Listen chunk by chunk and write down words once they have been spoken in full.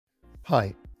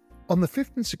Hi, on the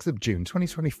 5th and 6th of June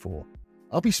 2024,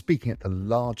 I'll be speaking at the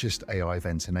largest AI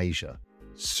event in Asia,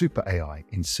 Super AI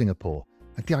in Singapore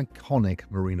at the iconic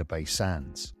Marina Bay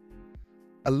Sands.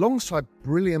 Alongside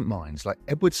brilliant minds like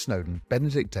Edward Snowden,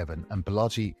 Benedict Devon and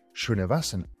Balaji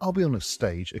Srinivasan, I'll be on a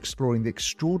stage exploring the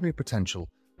extraordinary potential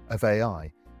of AI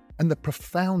and the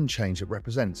profound change it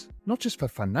represents, not just for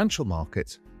financial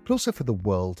markets, but also for the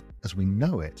world as we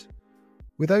know it.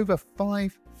 With over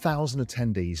 5,000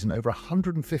 attendees and over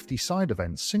 150 side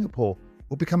events, Singapore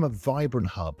will become a vibrant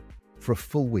hub for a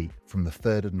full week from the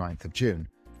 3rd and 9th of June.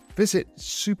 Visit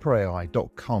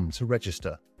superai.com to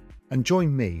register and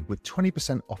join me with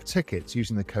 20% off tickets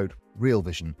using the code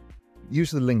REALVISION. Use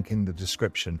the link in the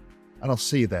description and I'll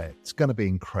see you there. It's going to be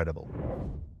incredible.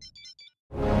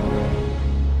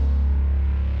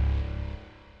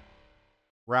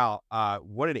 Raoul,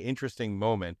 what an interesting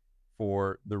moment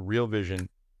for the Real Vision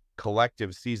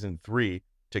Collective Season 3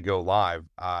 to go live.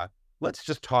 Let's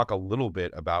just talk a little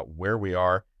bit about where we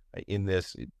are in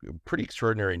this pretty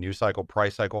extraordinary news cycle,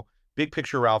 price cycle. Big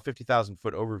picture, Raoul, 50,000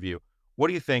 foot overview. What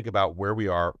do you think about where we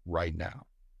are right now?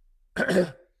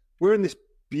 We're in this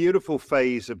beautiful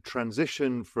phase of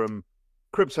transition from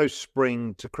crypto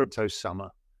spring to crypto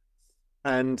summer.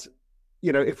 And,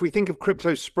 you know, if we think of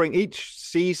crypto spring, each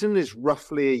season is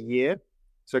roughly a year.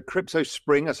 So crypto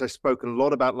spring, as I spoke a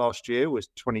lot about last year, was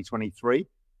 2023.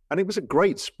 And it was a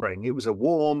great spring. It was a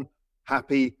warm,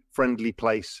 happy, friendly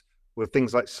place with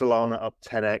things like Solana up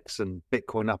 10x and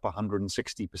Bitcoin up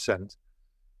 160%.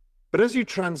 But as you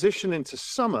transition into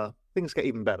summer, things get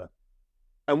even better.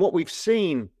 And what we've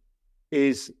seen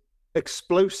is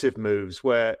explosive moves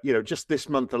where, you know, just this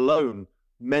month alone,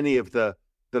 many of the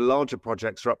larger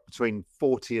projects are up between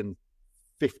 40 and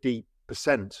 50%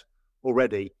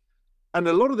 already. And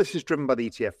a lot of this is driven by the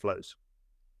ETF flows.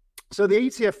 So the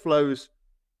ETF flows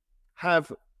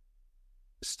have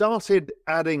started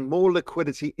adding more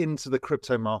liquidity into the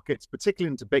crypto markets,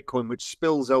 particularly into Bitcoin, which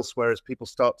spills elsewhere as people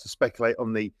start to speculate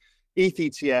on the ETH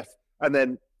ETF, and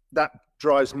then that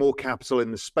drives more capital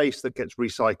in the space that gets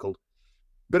recycled.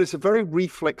 But it's a very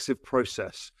reflexive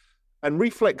process. And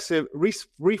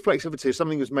reflexivity is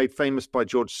something that was made famous by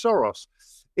George Soros.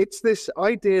 It's this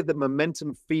idea that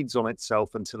momentum feeds on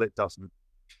itself until it doesn't.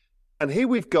 And here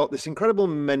we've got this incredible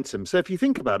momentum. So if you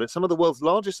think about it, some of the world's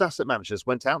largest asset managers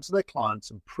went out to their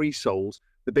clients and pre-sold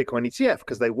the Bitcoin ETF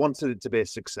because they wanted it to be a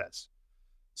success.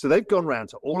 So they've gone around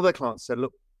to all of their clients and said,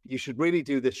 look, you should really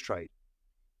do this trade.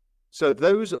 So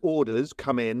those orders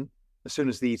come in as soon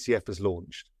as the ETF is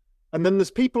launched. And then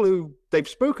there's people who they've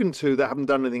spoken to that haven't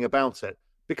done anything about it.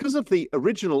 Because of the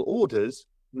original orders,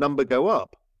 number go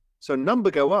up. So number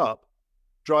go up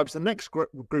drives the next group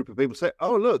of people say,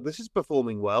 oh, look, this is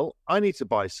performing well. I need to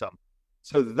buy some.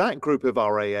 So that group of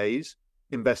RAAs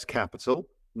invest capital,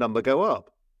 number go up.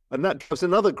 And that drives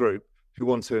another group who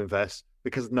want to invest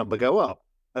because number go up.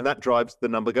 And that drives the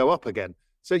number go up again.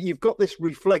 So you've got this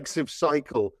reflexive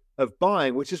cycle of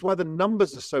buying, which is why the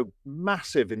numbers are so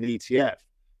massive in the ETF.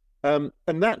 And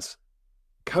that's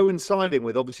coinciding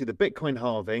with obviously the Bitcoin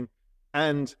halving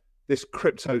and this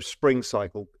crypto spring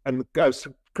cycle and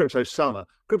crypto summer.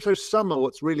 Crypto summer,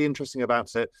 what's really interesting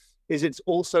about it is it's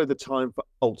also the time for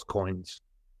altcoins.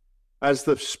 As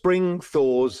the spring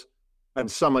thaws and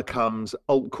summer comes,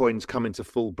 altcoins come into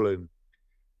full bloom.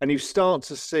 And you start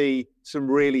to see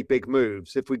some really big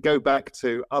moves. If we go back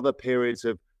to other periods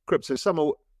of crypto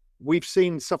summer, we've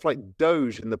seen stuff like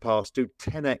Doge in the past do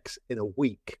 10x in a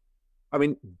week. I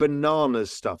mean,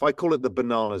 bananas stuff. I call it the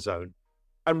banana zone.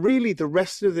 And really, the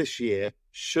rest of this year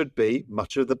should be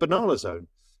much of the banana zone.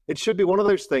 It should be one of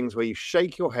those things where you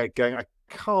shake your head going, I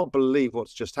can't believe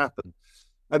what's just happened.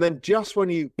 And then just when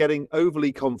you're getting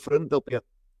overly confident, there'll be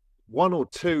one or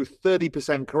two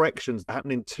 30% corrections that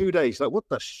happen in 2 days. Like, what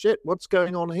the shit? What's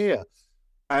going on here?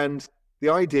 And the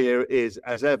idea is,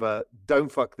 as ever,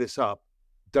 don't fuck this up.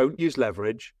 Don't use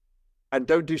leverage and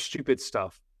don't do stupid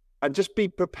stuff. And just be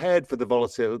prepared for the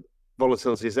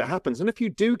volatility as it happens. And if you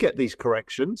do get these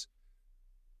corrections,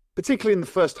 particularly in the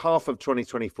first half of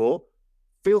 2024,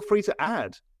 feel free to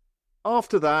add.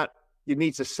 After that, you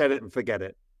need to set it and forget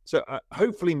it. So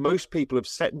hopefully most people have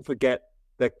set and forget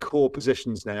their core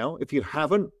positions now. If you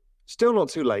haven't, still not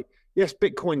too late. Yes,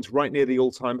 Bitcoin's right near the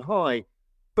all-time high,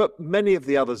 but many of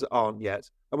the others aren't yet.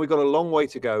 And we've got a long way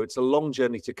to go. It's a long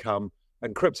journey to come.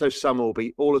 And crypto summer will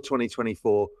be all of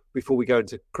 2024 before we go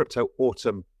into crypto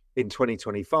autumn in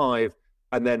 2025,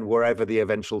 and then wherever the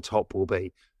eventual top will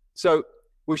be. So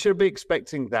we should be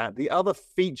expecting that. The other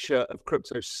feature of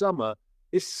crypto summer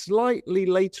is slightly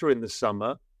later in the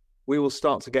summer, we will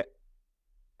start to get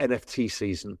NFT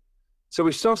season. So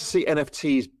we start to see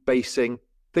NFTs basing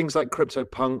things like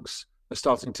CryptoPunks are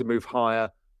starting to move higher.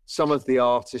 Some of the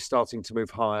art is starting to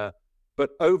move higher.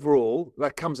 But overall,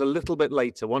 that comes a little bit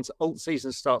later. Once alt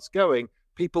season starts going,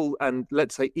 people, and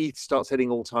let's say ETH starts hitting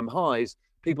all-time highs,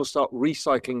 people start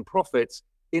recycling profits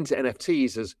into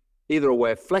NFTs as either a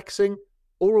way of flexing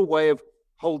or a way of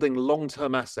holding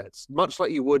long-term assets, much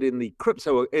like you would in the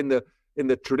crypto, in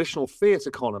the traditional fiat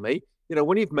economy.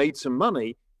 When you've made some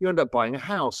money, you end up buying a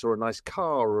house or a nice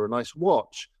car or a nice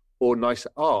watch or nice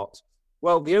art.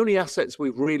 Well, the only assets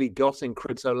we've really got in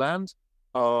crypto land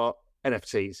are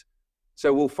NFTs.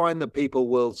 So we'll find that people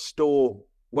will store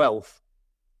wealth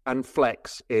and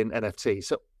flex in NFTs.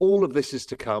 So all of this is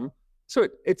to come. So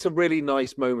it's a really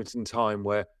nice moment in time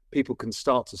where people can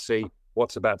start to see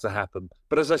what's about to happen.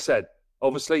 But as I said,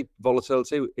 obviously,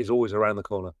 volatility is always around the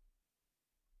corner.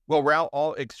 Well, Raoul,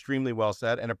 all extremely well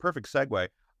said, and a perfect segue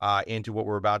into what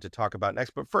we're about to talk about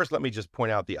next. But first, let me just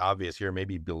point out the obvious here,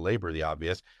 maybe belabor the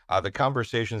obvious. The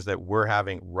conversations that we're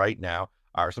having right now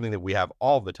are something that we have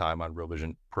all the time on Real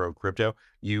Vision Pro Crypto.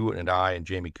 You and I and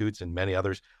Jamie Coots and many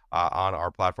others on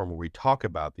our platform where we talk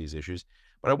about these issues.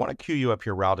 But I want to cue you up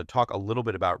here, Raoul, to talk a little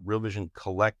bit about Real Vision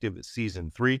Collective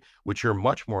Season 3, which you're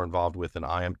much more involved with than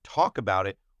I am. Talk about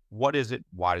it. What is it?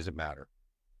 Why does it matter?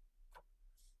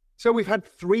 So we've had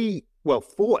 4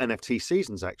 NFT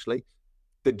seasons, actually.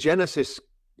 The Genesis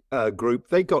group,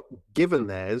 they got given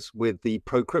theirs with the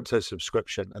Pro Crypto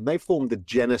subscription, and they formed the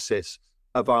genesis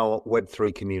of our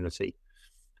Web3 community.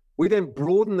 We then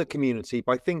broadened the community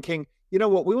by thinking, you know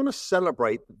what, we want to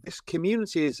celebrate this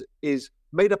community is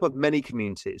made up of many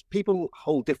communities. People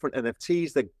hold different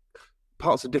NFTs, they're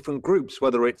parts of different groups,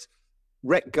 whether it's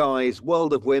Rec Guys,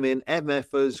 World of Women,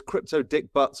 MFers, Crypto Dick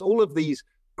Butts, all of these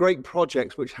great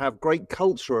projects which have great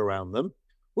culture around them.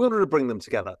 We wanted to bring them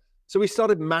together. So we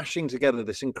started mashing together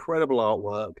this incredible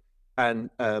artwork and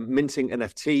minting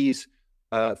NFTs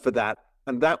for that.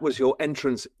 And that was your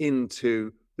entrance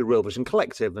into the Real Vision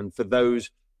Collective. And for those,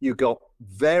 you got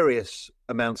various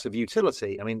amounts of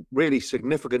utility. I mean, really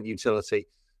significant utility.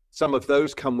 Some of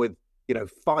those come with,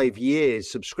 5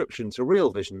 years subscription to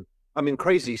Real Vision. I mean,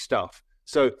 crazy stuff.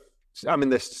 So,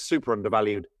 they're super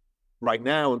undervalued right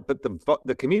now, but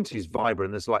the community is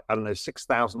vibrant. There's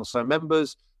 6,000 or so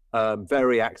members,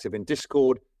 very active in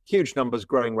Discord, huge numbers,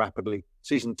 growing rapidly.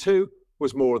 Season 2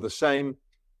 was more of the same.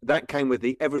 That came with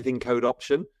the everything code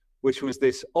option, which was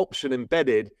this option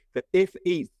embedded that if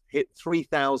ETH hit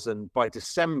 3,000 by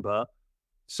December,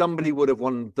 somebody would have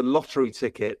won the lottery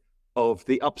ticket of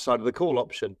the upside of the call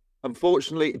option.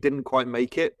 Unfortunately, it didn't quite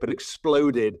make it, but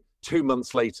exploded 2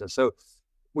 months later. So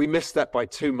we missed that by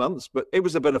 2 months, but it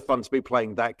was a bit of fun to be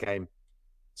playing that game.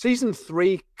 Season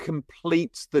 3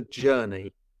 completes the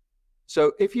journey.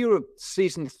 So if you're a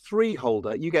Season 3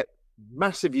 holder, you get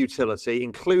massive utility,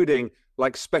 including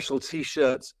like special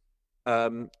T-shirts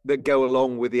that go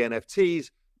along with the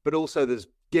NFTs, but also there's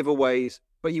giveaways,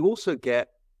 but you also get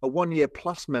a 1-year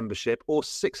plus membership or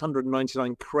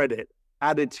 699 credit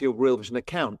added to your Real Vision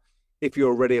account if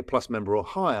you're already a plus member or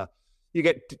higher. You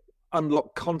get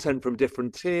unlocked content from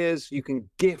different tiers. You can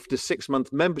gift a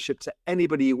 6-month membership to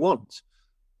anybody you want,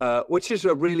 which is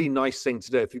a really nice thing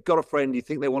to do. If you've got a friend, you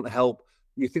think they want help,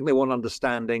 you think they want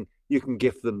understanding, you can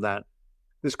gift them that.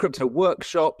 There's crypto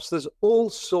workshops. There's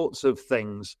all sorts of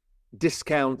things,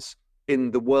 discounts in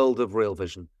the world of Real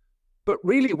Vision. But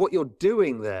really what you're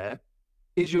doing there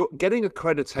is you're getting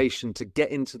accreditation to get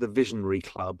into the Visionary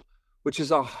Club, which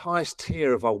is our highest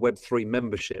tier of our Web3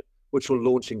 membership, which will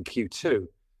launch in Q2.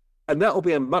 And that will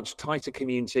be a much tighter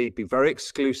community, be very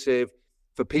exclusive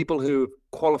for people who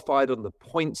qualified on the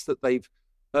points that they've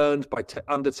earned by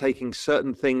undertaking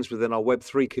certain things within our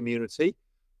Web3 community.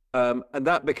 And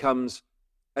that becomes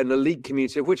an elite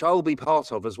community, of which I'll be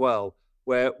part of as well,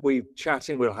 where we're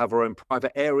chatting, we'll have our own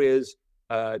private areas,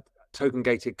 token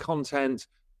gated content,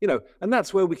 and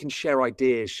that's where we can share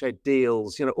ideas, share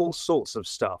deals, all sorts of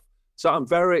stuff. So I'm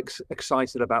very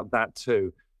excited about that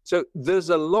too. So there's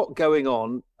a lot going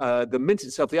on. The mint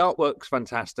itself, the artwork's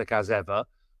fantastic as ever.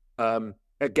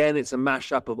 Again, it's a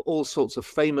mashup of all sorts of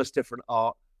famous different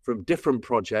art from different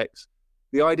projects.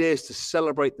 The idea is to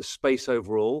celebrate the space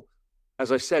overall.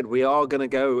 As I said, we are going to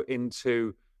go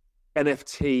into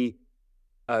NFT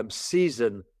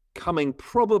season coming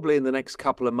probably in the next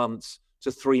couple of months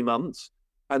to 3 months.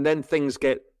 And then things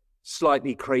get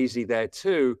slightly crazy there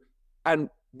too. And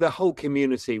the whole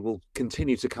community will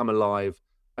continue to come alive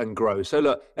and grow. So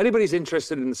look, anybody's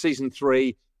interested in Season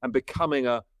 3 and becoming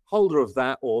a holder of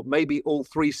that, or maybe all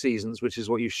 3 seasons, which is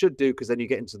what you should do, because then you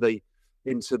get into the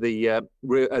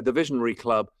Visionary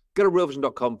Club, go to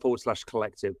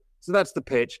realvision.com/collective. So that's the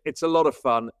pitch. It's a lot of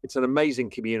fun. It's an amazing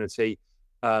community.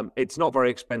 It's not very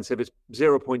expensive. It's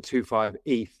 0.25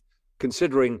 ETH,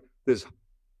 considering there's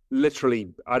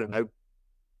literally, I don't know,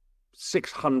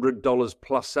 $600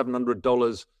 plus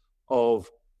 $700 of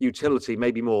utility,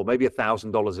 maybe more, maybe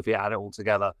 $1,000 if you add it all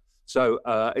together. So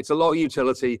it's a lot of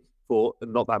utility for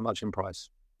not that much in price.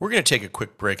 We're going to take a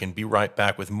quick break and be right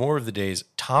back with more of the day's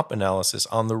top analysis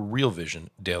on the Real Vision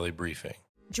Daily Briefing.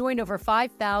 Join over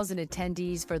 5,000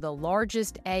 attendees for the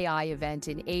largest AI event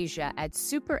in Asia at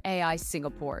Super AI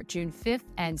Singapore, June 5th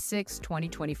and 6th,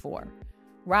 2024.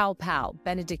 Raoul,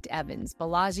 Benedict Evans,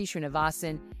 Balaji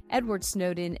Srinivasan, Edward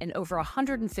Snowden, and over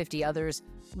 150 others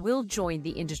will join the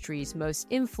industry's most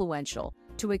influential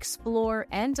to explore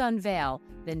and unveil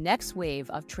the next wave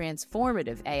of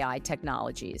transformative AI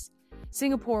technologies.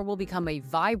 Singapore will become a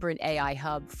vibrant AI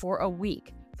hub for a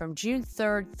week from June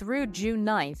 3rd through June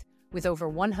 9th, with over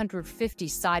 150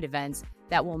 side events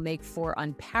that will make for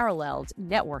unparalleled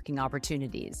networking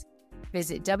opportunities.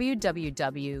 Visit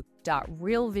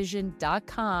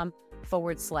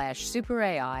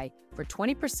www.realvision.com/superai for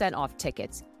 20% off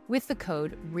tickets with the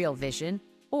code REALVISION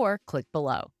or click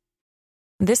below.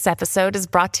 This episode is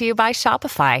brought to you by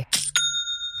Shopify.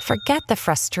 Forget the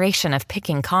frustration of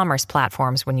picking commerce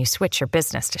platforms when you switch your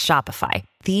business to Shopify,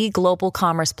 the global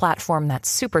commerce platform that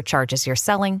supercharges your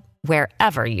selling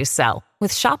wherever you sell.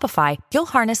 With Shopify, you'll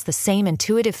harness the same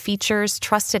intuitive features,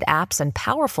 trusted apps, and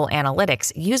powerful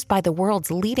analytics used by the world's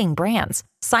leading brands.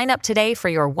 Sign up today for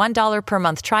your $1 per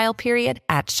month trial period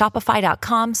at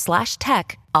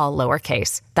shopify.com/tech, all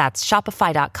lowercase. That's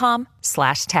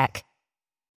shopify.com/tech.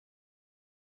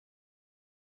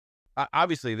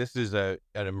 Obviously, this is an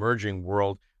emerging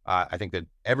world. I think that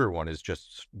everyone is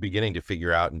just beginning to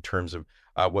figure out in terms of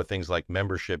what things like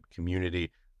membership,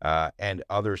 community, and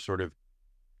other sort of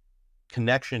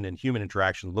connection and human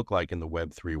interaction look like in the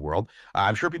Web3 world.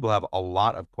 I'm sure people have a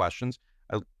lot of questions.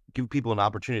 I'll give people an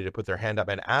opportunity to put their hand up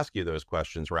and ask you those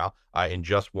questions, Raoul, in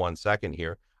just 1 second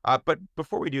here. But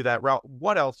before we do that, Raoul,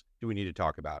 what else do we need to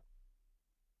talk about?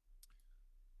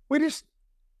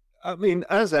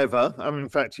 As ever, in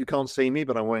fact, you can't see me,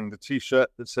 but I'm wearing the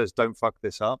t-shirt that says, "Don't fuck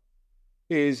this up."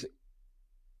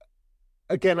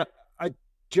 Again, I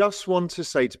just want to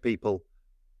say to people,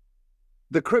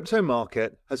 the crypto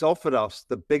market has offered us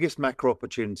the biggest macro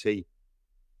opportunity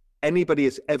anybody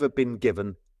has ever been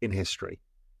given in history.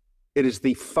 It is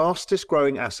the fastest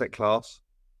growing asset class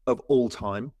of all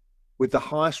time, with the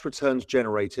highest returns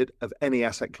generated of any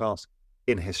asset class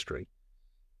in history.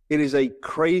 It is a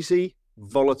crazy,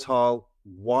 volatile,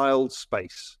 wild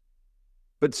space.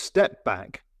 But step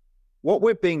back. What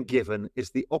we're being given is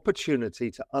the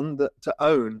opportunity to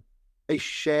own a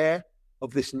share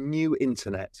of this new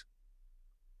internet.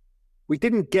 We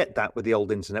didn't get that with the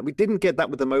old internet. We didn't get that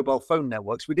with the mobile phone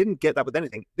networks. We didn't get that with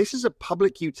anything. This is a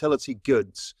public utility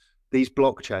goods, these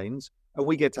blockchains, and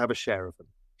we get to have a share of them.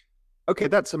 Okay,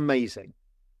 that's amazing.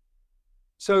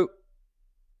 So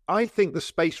I think the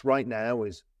space right now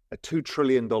is a $2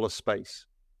 trillion space.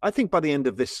 I think by the end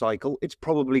of this cycle, it's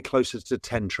probably closer to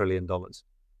 $10 trillion.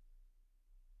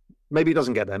 Maybe it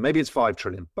doesn't get there. Maybe it's 5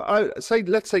 trillion. But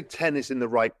let's say 10 is in the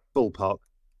right ballpark.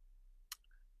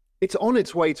 It's on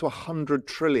its way to 100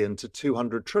 trillion to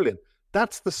 200 trillion.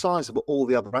 That's the size of all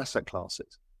the other asset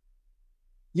classes.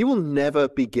 You will never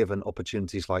be given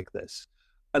opportunities like this.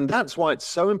 And that's why it's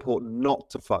so important not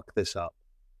to fuck this up.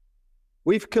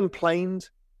 We've complained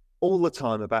all the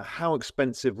time about how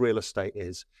expensive real estate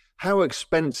is, how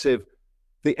expensive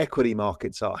the equity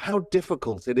markets are, how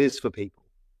difficult it is for people.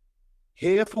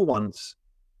 Here, for once,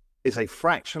 is a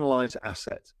fractionalized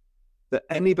asset that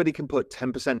anybody can put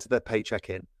 10% of their paycheck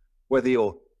in, whether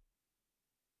you're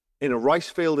in a rice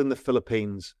field in the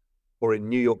Philippines or in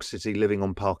New York City living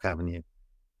on Park Avenue.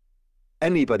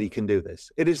 Anybody can do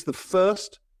this. It is the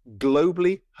first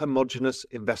globally homogeneous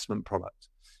investment product.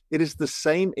 It is the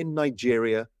same in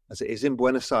Nigeria as it is in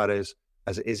Buenos Aires,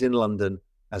 as it is in London,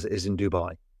 as it is in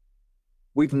Dubai.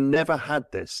 We've never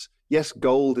had this. Yes,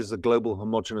 gold is a global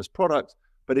homogeneous product,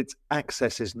 but its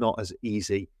access is not as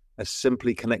easy as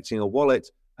simply connecting a wallet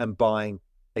and buying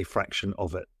a fraction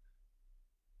of it.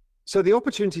 So the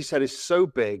opportunity set is so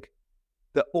big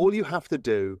that all you have to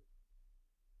do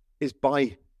is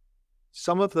buy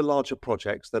some of the larger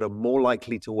projects that are more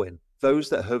likely to win, those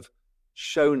that have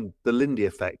shown the Lindy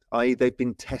effect, i.e. they've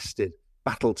been tested,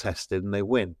 battle tested, and they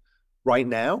win. Right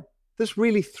now, there's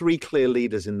really 3 clear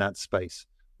leaders in that space,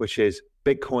 which is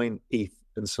Bitcoin, ETH,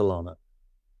 and Solana.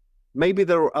 Maybe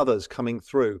there are others coming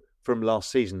through from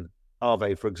last season,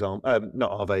 Avalanche, for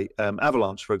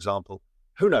example.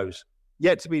 Who knows?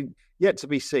 Yet to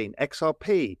be seen.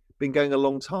 XRP, been going a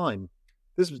long time.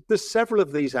 There's several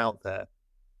of these out there,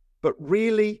 but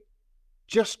really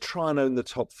just try and own the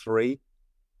top three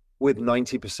with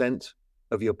 90%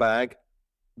 of your bag,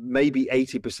 maybe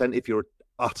 80% if you're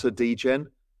utter degen.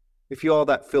 If you are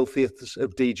that filthiest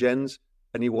of degens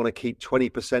and you want to keep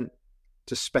 20%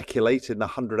 to speculate in the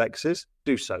 100Xs,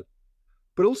 do so.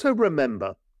 But also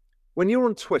remember, when you're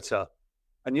on Twitter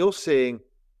and you're seeing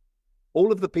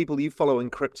all of the people you follow in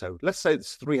crypto, let's say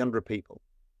it's 300 people,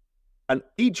 and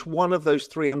each one of those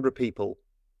 300 people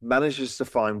manages to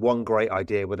find one great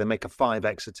idea where they make a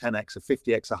 5X, a 10X, a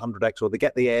 50X, a 100X, or they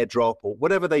get the airdrop or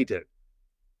whatever they do.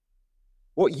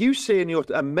 What you see in your,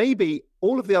 and maybe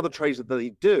all of the other trades that they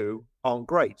do aren't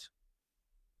great,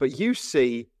 but you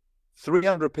see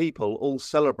 300 people all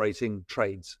celebrating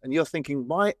trades, and you're thinking,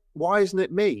 why isn't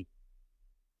it me?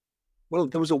 Well,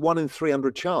 there was a 1 in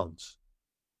 300 chance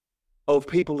of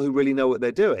people who really know what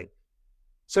they're doing.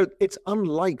 So it's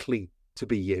unlikely to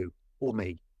be you or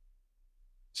me.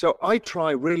 So I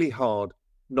try really hard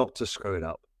not to screw it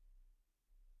up.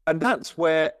 And that's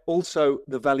where also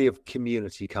the value of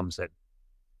community comes in.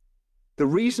 The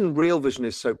reason Real Vision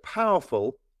is so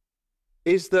powerful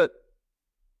is that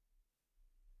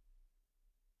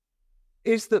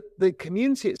the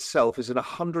community itself is in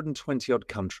 120 odd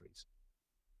countries.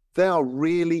 They are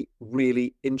really,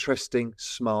 really interesting,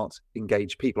 smart,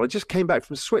 engaged people. I just came back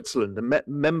from Switzerland and met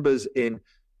members in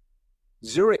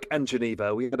Zurich and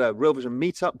Geneva. We had a Real Vision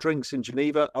meetup, drinks in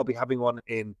Geneva. I'll be having one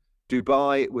in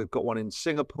Dubai. We've got one in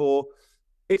Singapore.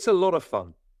 It's a lot of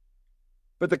fun.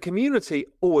 But the community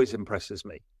always impresses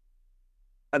me.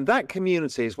 And that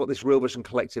community is what this Real Vision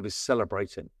Collective is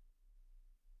celebrating.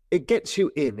 It gets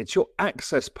you in. It's your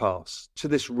access pass to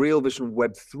this Real Vision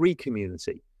Web3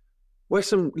 community, where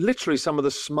literally some of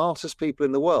the smartest people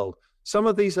in the world, some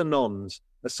of these anons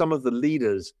are some of the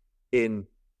leaders in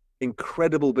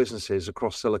incredible businesses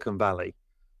across Silicon Valley,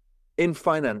 in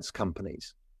finance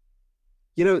companies.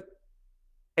 You know,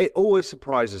 it always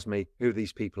surprises me who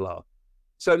these people are.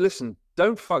 So listen,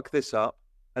 don't fuck this up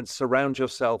and surround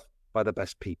yourself by the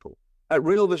best people. At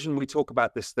Real Vision, we talk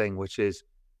about this thing, which is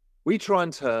we try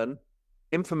and turn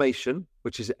information,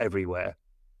 which is everywhere.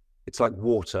 It's like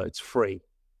water, it's free.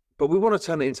 But we want to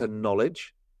turn it into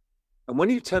knowledge. And when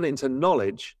you turn it into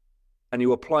knowledge and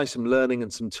you apply some learning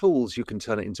and some tools, you can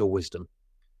turn it into wisdom.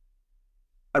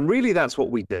 And really, that's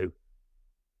what we do.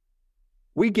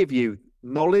 We give you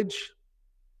knowledge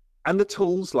and the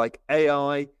tools like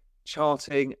AI,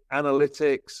 charting,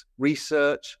 analytics,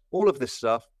 research, all of this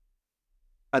stuff,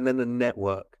 and then the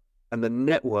network. And the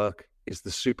network is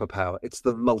the superpower. It's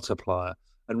the multiplier.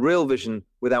 And Real Vision,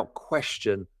 without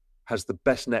question, has the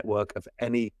best network of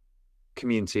any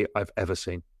community I've ever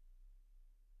seen.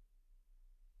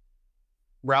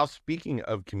 Raoul, speaking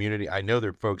of community, I know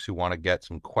there are folks who want to get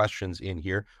some questions in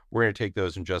here. We're going to take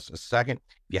those in just a second.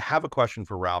 If you have a question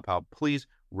for Raoul Pal, please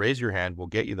raise your hand. We'll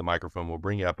get you the microphone. We'll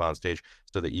bring you up on stage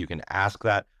so that you can ask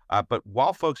that. But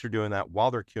while folks are doing that,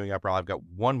 while they're queuing up, Raoul, I've got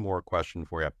one more question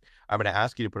for you. I'm going to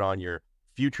ask you to put on your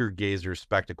future gazer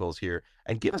spectacles here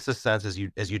and give us a sense as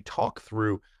you talk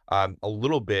through a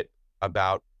little bit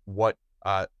about what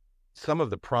some of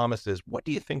the promises. What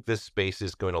do you think this space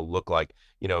is going to look like,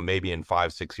 maybe in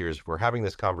 5-6 years? If we're having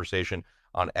this conversation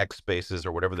on X Spaces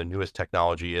or whatever the newest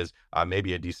technology is,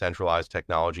 maybe a decentralized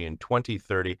technology in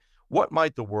 2030, what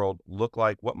might the world look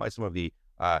like? What might some of the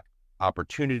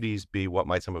opportunities be? What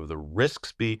might some of the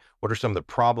risks be? What are some of the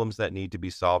problems that need to be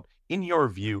solved? In your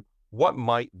view, what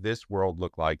might this world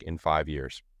look like in 5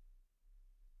 years?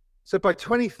 So by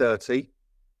 2030,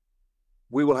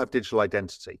 we will have digital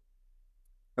identity.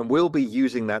 And we'll be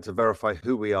using that to verify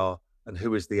who we are and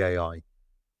who is the AI.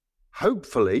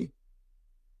 Hopefully,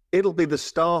 it'll be the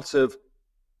start of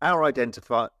our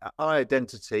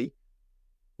identity,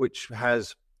 which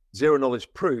has zero knowledge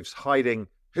proofs hiding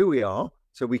who we are,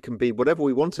 so we can be whatever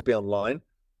we want to be online,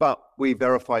 but we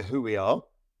verify who we are.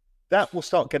 That will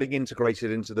start getting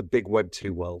integrated into the big Web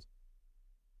 2 world.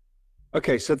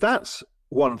 Okay, so that's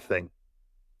one thing.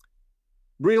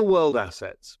 Real world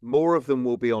assets, more of them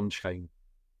will be on chain.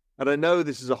 And I know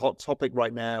this is a hot topic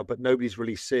right now, but nobody's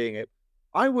really seeing it.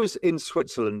 I was in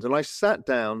Switzerland and I sat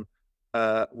down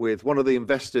with one of the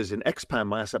investors in XPAN,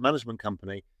 my asset management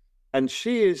company, and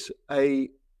she is a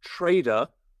trader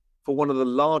for one of the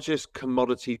largest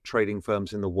commodity trading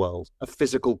firms in the world, a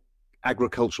physical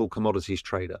agricultural commodities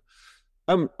trader.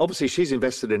 Obviously, she's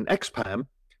invested in XPAN,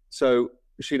 so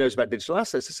she knows about digital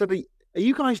assets. I said, are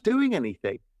you guys doing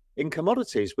anything in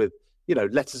commodities with,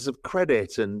 letters of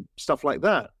credit and stuff like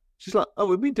that? She's like, oh,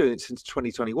 we've been doing it since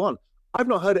 2021. I've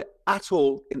not heard it at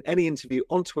all in any interview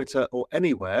on Twitter or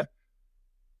anywhere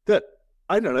that,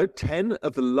 10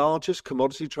 of the largest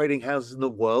commodity trading houses in the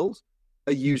world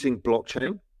are using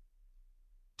blockchain.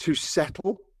 to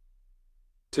settle,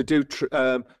 to do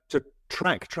to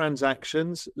track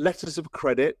transactions, letters of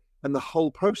credit, and the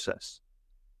whole process.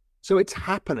 So it's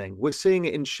happening. We're seeing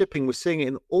it in shipping. We're seeing it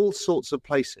in all sorts of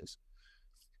places.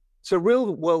 So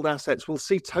real world assets will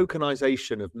see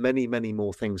tokenization of many, many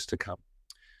more things to come.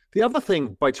 The other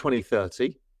thing, by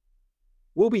 2030,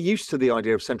 we'll be used to the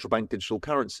idea of central bank digital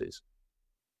currencies.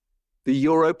 The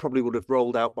euro probably would have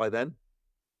rolled out by then.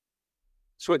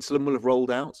 Switzerland will have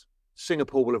rolled out.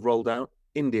 Singapore will have rolled out.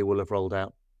 India will have rolled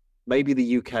out. Maybe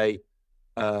the UK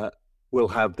will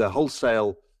have the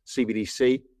wholesale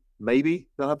CBDC. Maybe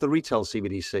they'll have the retail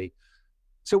CBDC.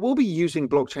 So we'll be using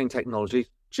blockchain technology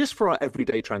just for our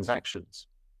everyday transactions.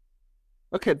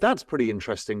 Okay, that's pretty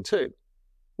interesting too.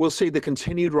 We'll see the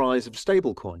continued rise of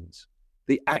stablecoins,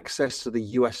 the access to the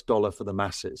US dollar for the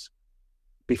masses.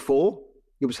 Before,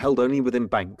 it was held only within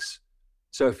banks.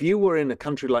 So if you were in a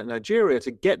country like Nigeria,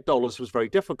 to get dollars was very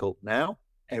difficult. Now,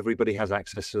 everybody has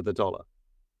access to the dollar.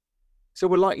 So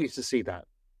we're likely to see that.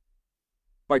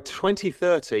 By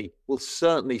 2030, we'll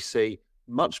certainly see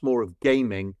much more of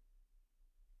gaming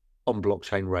on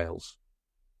blockchain rails.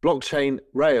 Blockchain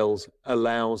rails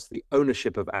allows the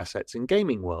ownership of assets in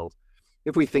gaming world.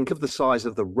 If we think of the size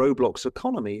of the Roblox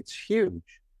economy, it's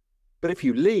huge. But if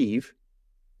you leave,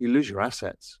 you lose your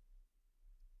assets.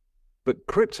 But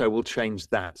crypto will change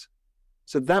that.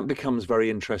 So that becomes very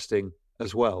interesting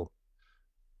as well.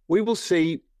 We will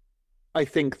see, I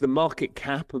think, the market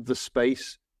cap of the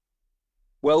space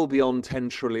well beyond 10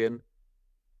 trillion,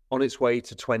 on its way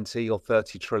to 20 or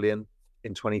 30 trillion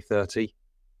in 2030.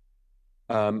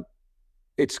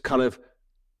 It's kind of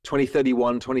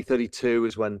 2031, 2032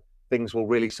 is when things will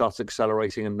really start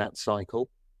accelerating in that cycle.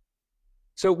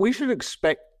 So we should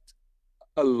expect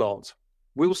a lot.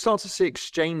 We will start to see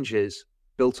exchanges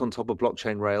built on top of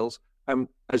blockchain rails. And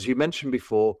as you mentioned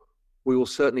before, we will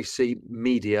certainly see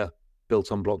media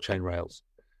built on blockchain rails.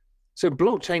 So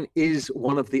blockchain is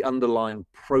one of the underlying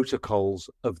protocols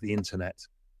of the internet.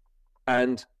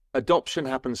 And adoption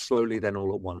happens slowly, then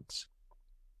all at once.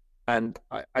 And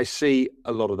I see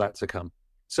a lot of that to come.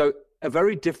 So a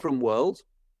very different world,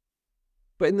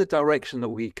 but in the direction that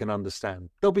we can understand.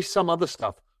 There'll be some other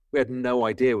stuff we had no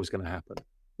idea was going to happen.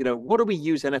 You know, what do we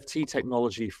use NFT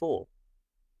technology for?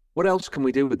 What else can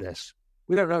we do with this?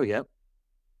 We don't know yet,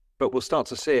 but we'll start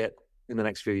to see it in the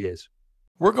next few years.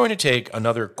 We're going to take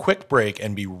another quick break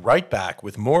and be right back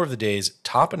with more of the day's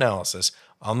top analysis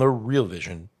on the Real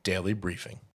Vision Daily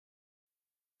Briefing.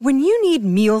 When you need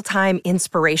mealtime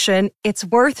inspiration, it's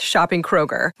worth shopping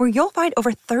Kroger, where you'll find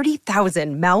over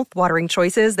 30,000 mouth-watering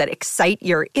choices that excite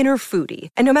your inner foodie.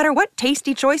 And no matter what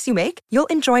tasty choice you make, you'll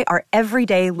enjoy our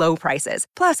everyday low prices,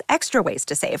 plus extra ways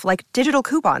to save, like digital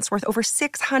coupons worth over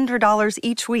 $600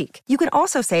 each week. You can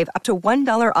also save up to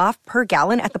 $1 off per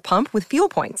gallon at the pump with fuel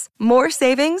points. More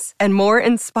savings and more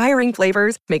inspiring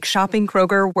flavors make shopping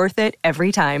Kroger worth it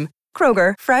every time.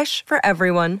 Kroger, fresh for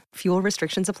everyone. Fuel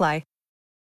restrictions apply.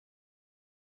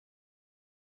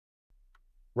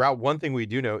 Raoul, one thing we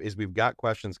do know is we've got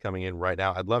questions coming in right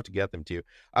now. I'd love to get them to you.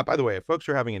 By the way, if folks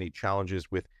are having any challenges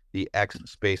with the X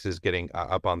spaces getting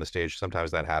up on the stage,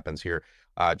 sometimes that happens here.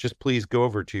 Just please go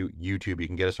over to YouTube. You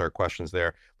can get us our questions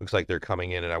there. Looks like they're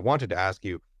coming in. And I wanted to ask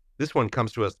you, this one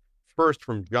comes to us first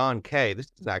from John K. This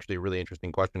is actually a really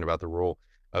interesting question about the role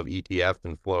of ETFs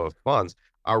and flow of funds.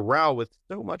 Raoul, with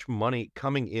so much money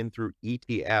coming in through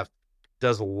ETFs,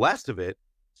 does less of it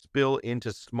spill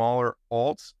into smaller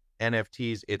alts,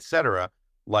 NFTs, etc.,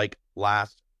 like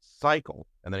last cycle?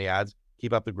 And then he adds,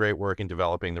 keep up the great work in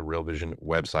developing the Real Vision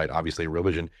website. Obviously, Real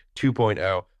Vision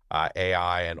 2.0,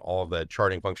 AI, and all of the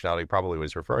charting functionality probably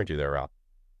was referring to there, Raoul.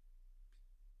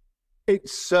 It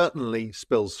certainly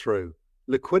spills through.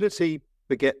 Liquidity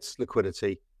begets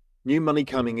liquidity. New money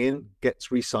coming in gets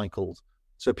recycled.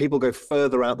 So people go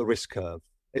further out the risk curve.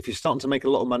 If you're starting to make a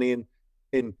lot of money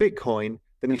in Bitcoin,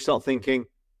 then you start thinking,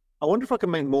 I wonder if I can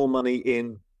make more money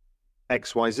in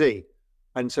XYZ.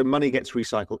 And so money gets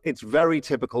recycled. It's very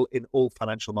typical in all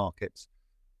financial markets.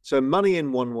 So money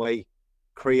in one way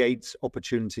creates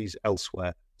opportunities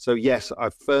elsewhere. So yes, I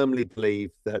firmly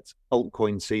believe that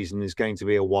altcoin season is going to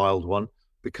be a wild one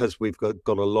because we've got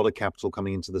a lot of capital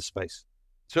coming into the space.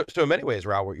 So in many ways,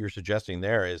 Raoul, what you're suggesting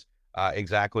there is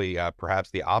exactly perhaps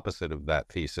the opposite of that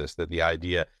thesis, that the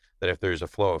idea that if there's a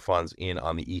flow of funds in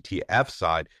on the ETF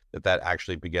side, that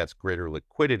actually begets greater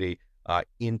liquidity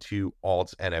into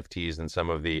alts, NFTs, and some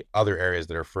of the other areas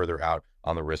that are further out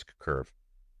on the risk curve.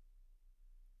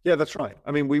 Yeah, that's right.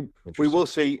 I mean, we will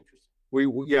see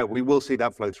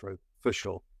that flow through for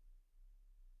sure.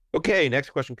 Okay, next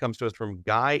question comes to us from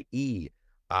Guy E.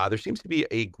 There seems to be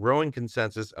a growing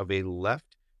consensus of a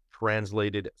left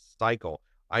translated cycle.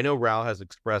 I know Raoul has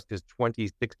expressed his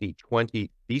 20-60-20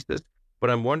 thesis, but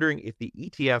I'm wondering if the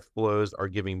ETF flows are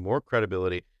giving more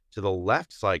credibility to the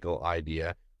left cycle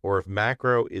idea, or if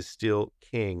macro is still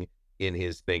king in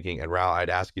his thinking. And Raoul, I'd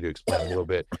ask you to explain a little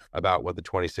bit about what the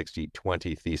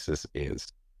 20-60-20 thesis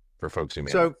is for folks who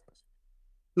may not.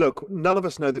 Look, none of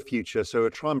us know the future, so we'll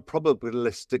try and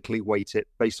probabilistically weight it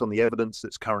based on the evidence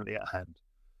that's currently at hand.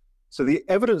 So the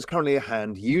evidence currently at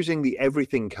hand, using the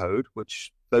everything code,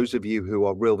 which those of you who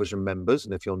are Real Vision members,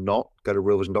 and if you're not, go to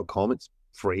realvision.com, it's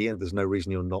free and there's no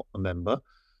reason you're not a member.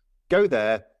 Go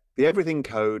there. The everything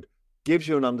code gives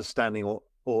you an understanding,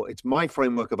 or it's my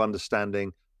framework of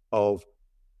understanding of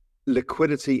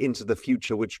liquidity into the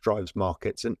future, which drives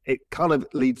markets. And it kind of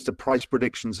leads to price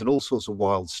predictions and all sorts of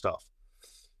wild stuff.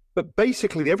 But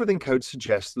basically, the everything code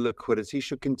suggests that liquidity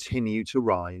should continue to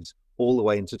rise all the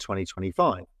way into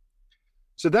 2025.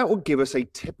 So that will give us a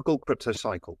typical crypto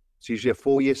cycle. It's usually a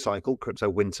 4-year cycle: crypto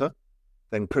winter,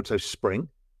 then crypto spring,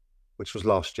 which was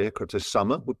last year, crypto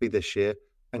summer would be this year,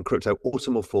 and crypto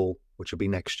autumn or fall, which will be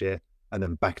next year, and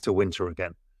then back to winter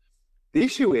again. The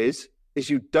issue is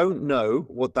you don't know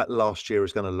what that last year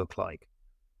is going to look like.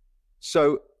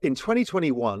 So in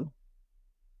 2021,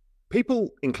 people,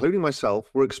 including myself,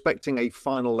 were expecting a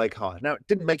final leg higher. Now, it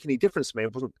didn't make any difference to me. I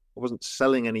wasn't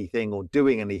selling anything or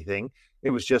doing anything. It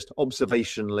was just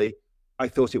observationally, I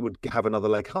thought it would have another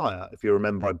leg higher. If you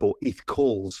remember, I bought ETH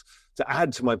calls to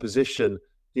add to my position,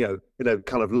 in a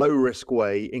kind of low risk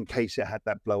way in case it had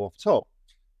that blow off top.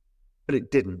 But it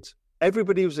didn't.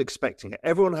 Everybody was expecting it.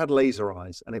 Everyone had laser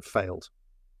eyes, and it failed.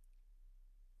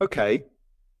 Okay,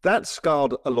 that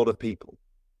scarred a lot of people.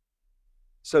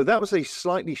 So that was a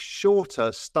slightly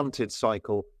shorter, stunted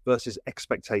cycle versus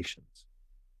expectations.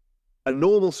 A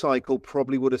normal cycle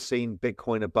probably would have seen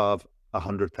Bitcoin above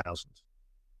 100,000.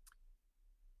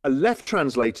 A left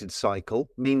translated cycle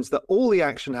means that all the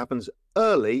action happens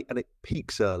early and it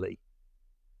peaks early.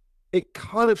 It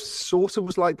kind of sort of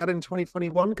was like that in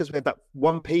 2021 because we had that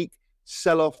one peak,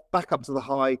 sell off, back up to the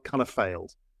high, kind of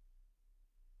failed.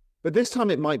 But this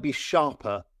time it might be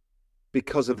sharper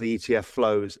because of the ETF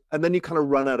flows, and then you kind of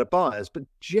run out of buyers. But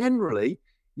generally,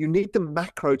 you need the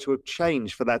macro to have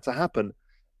changed for that to happen.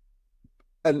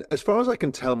 And as far as I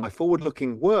can tell, my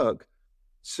forward-looking work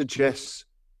suggests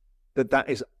that that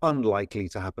is unlikely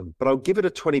to happen. But I'll give it a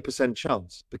 20%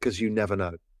 chance because you never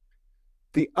know.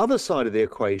 The other side of the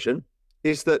equation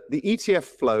is that the ETF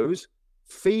flows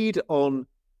feed on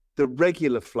the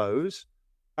regular flows,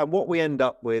 and what we end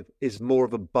up with is more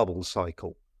of a bubble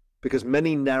cycle, because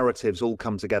many narratives all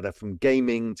come together, from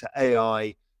gaming to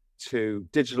AI to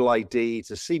digital ID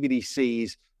to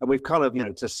CBDCs, and we've kind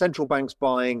of, to central banks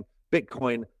buying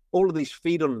Bitcoin, all of these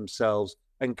feed on themselves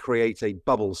and create a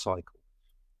bubble cycle.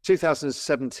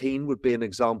 2017 would be an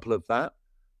example of that.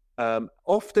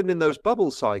 Often in those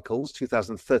bubble cycles,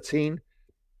 2013,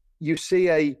 you see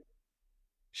a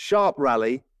sharp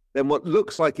rally, then what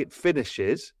looks like it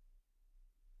finishes,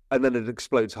 and then it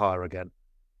explodes higher again.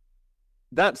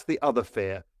 That's the other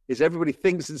fear, is everybody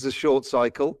thinks it's a short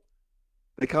cycle.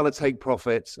 They kind of take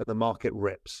profits and the market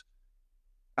rips.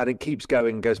 And it keeps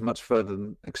going, goes much further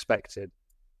than expected.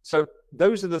 So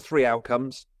those are the three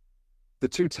outcomes. The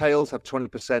two tails have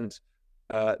 20%.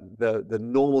 The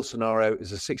normal scenario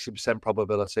is a 60%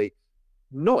 probability.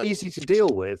 Not easy to deal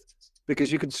with because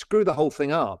you can screw the whole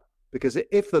thing up. Because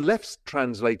if the left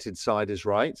translated side is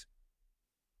right,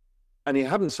 and you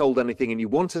haven't sold anything and you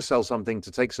want to sell something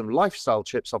to take some lifestyle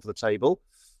chips off the table,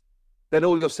 then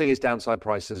all you're seeing is downside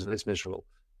prices and it's miserable.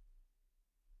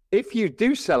 If you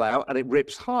do sell out and it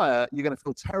rips higher, you're going to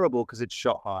feel terrible because it's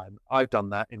shot higher. I've done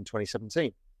that in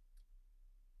 2017.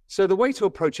 So the way to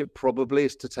approach it probably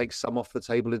is to take some off the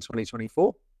table in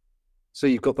 2024. So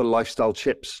you've got the lifestyle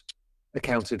chips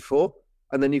accounted for,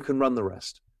 and then you can run the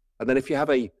rest. And then if you have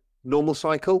a normal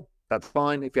cycle, that's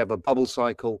fine. If you have a bubble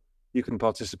cycle, you can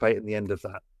participate in the end of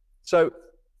that. So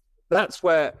that's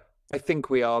where I think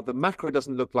we are. The macro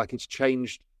doesn't look like it's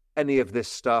changed any of this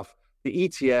stuff. The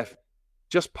ETF,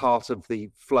 just part of the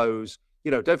flows.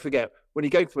 Don't forget, when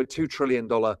you go from a $2 trillion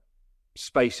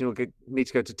space, you need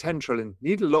to go to 10 trillion. You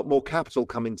need a lot more capital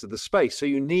come into the space. So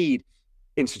you need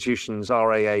institutions,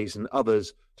 RAAs and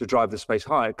others to drive the space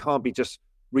higher. It can't be just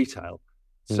retail.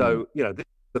 So,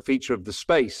 the feature of the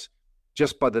space,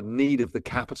 just by the need of the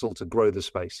capital to grow the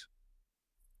space.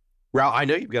 Raoul, I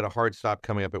know you've got a hard stop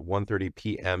coming up at 1:30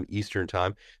 p.m. Eastern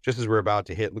time. Just as we're about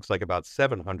to hit, looks like about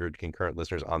 700 concurrent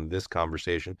listeners on this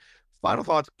conversation. Final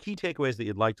thoughts, key takeaways that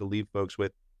you'd like to leave folks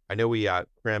with. I know we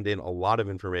crammed in a lot of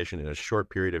information in a short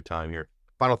period of time here.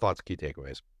 Final thoughts, key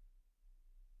takeaways.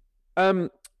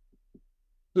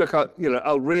 Look,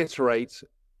 I'll reiterate.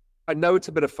 I know it's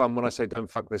a bit of fun when I say don't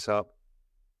fuck this up,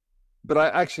 but I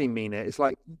actually mean it. It's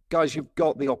like, guys, you've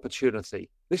got the opportunity.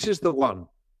 This is the one.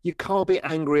 You can't be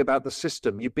angry about the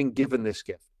system. You've been given this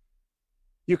gift.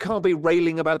 You can't be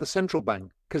railing about the central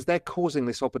bank because they're causing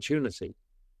this opportunity.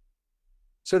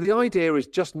 So the idea is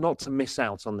just not to miss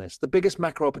out on this, the biggest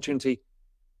macro opportunity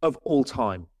of all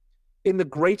time, in the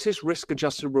greatest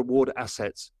risk-adjusted reward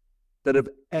assets that have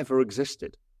ever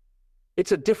existed.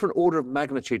 It's a different order of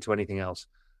magnitude to anything else.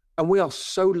 And we are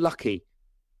so lucky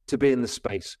to be in the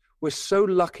space. We're so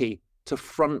lucky to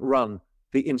front run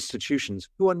the institutions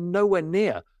who are nowhere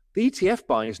near. The ETF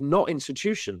buying is not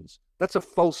institutions. That's a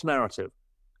false narrative.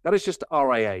 That is just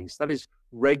RIAs. That is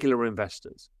regular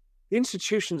investors. The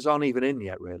institutions aren't even in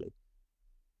yet, really.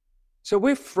 So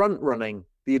we're front running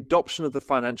the adoption of the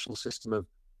financial system of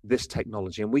this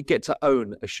technology, and we get to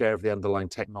own a share of the underlying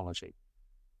technology.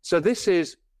 So this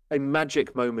is a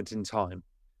magic moment in time.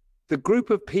 The group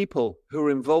of people who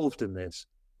are involved in this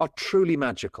are truly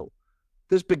magical.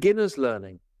 There's beginners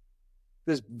learning.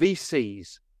 There's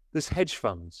VCs. There's hedge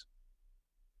funds.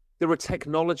 There are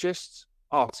technologists,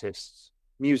 artists,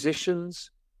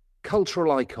 musicians,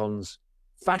 cultural icons,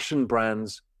 fashion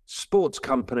brands, sports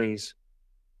companies,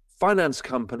 finance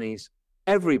companies.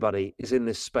 Everybody is in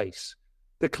this space.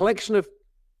 The collection of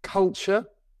culture,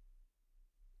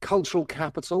 cultural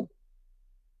capital,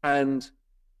 and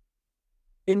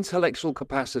intellectual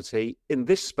capacity in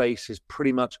this space is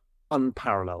pretty much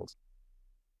unparalleled.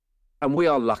 And we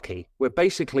are lucky. We're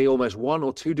basically almost 1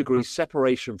 or 2 degrees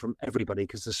separation from everybody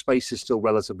because the space is still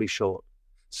relatively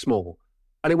small,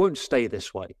 and it won't stay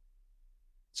this way.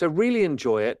 So really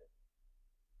enjoy it.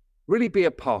 Really be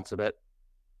a part of it.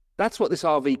 That's what this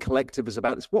RV collective is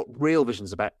about. It's what Real Vision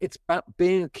is about. It's about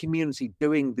being a community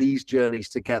doing these journeys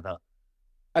together.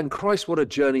 And Christ, what a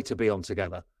journey to be on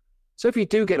together. So if you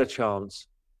do get a chance,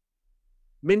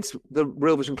 mint the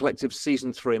Real Vision Collective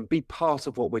Season 3 and be part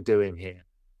of what we're doing here,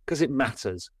 because it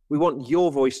matters. We want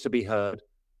your voice to be heard.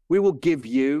 We will give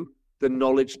you the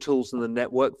knowledge, tools, and the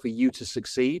network for you to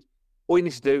succeed. All you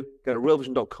need to do, go to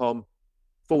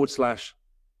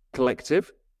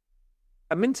realvision.com/collective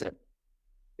and mint it.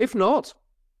 If not,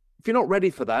 if you're not ready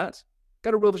for that,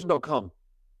 go to realvision.com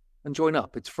and join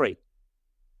up. It's free.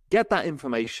 Get that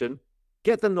information,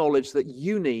 get the knowledge that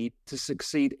you need to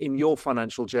succeed in your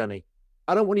financial journey.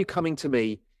 I don't want you coming to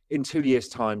me in 2 years'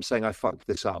 time saying I fucked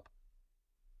this up.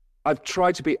 I've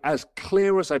tried to be as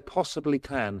clear as I possibly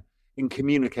can in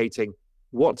communicating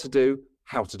what to do,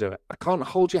 how to do it. I can't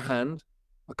hold your hand.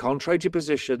 I can't trade your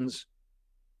positions,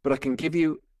 but I can give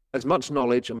you as much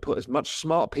knowledge and put as much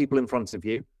smart people in front of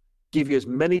you, give you as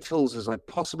many tools as I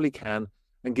possibly can,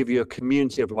 and give you a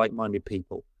community of like-minded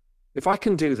people. If I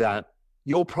can do that,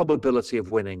 your probability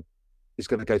of winning is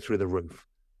going to go through the roof.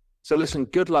 So listen,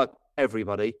 good luck,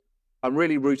 everybody. I'm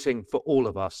really rooting for all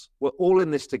of us. We're all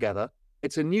in this together.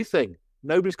 It's a new thing.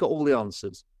 Nobody's got all the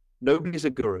answers. Nobody's a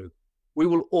guru. We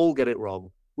will all get it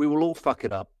wrong. We will all fuck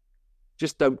it up.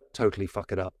 Just don't totally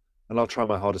fuck it up. And I'll try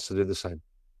my hardest to do the same.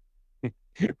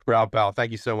 Raoul Pal,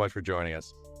 thank you so much for joining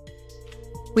us.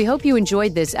 We hope you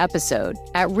enjoyed this episode.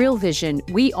 At Real Vision,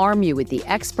 we arm you with the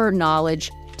expert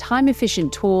knowledge,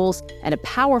 time-efficient tools, and a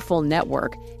powerful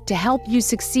network to help you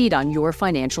succeed on your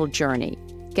financial journey.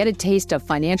 Get a taste of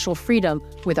financial freedom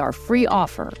with our free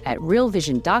offer at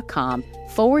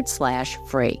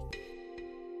realvision.com/free.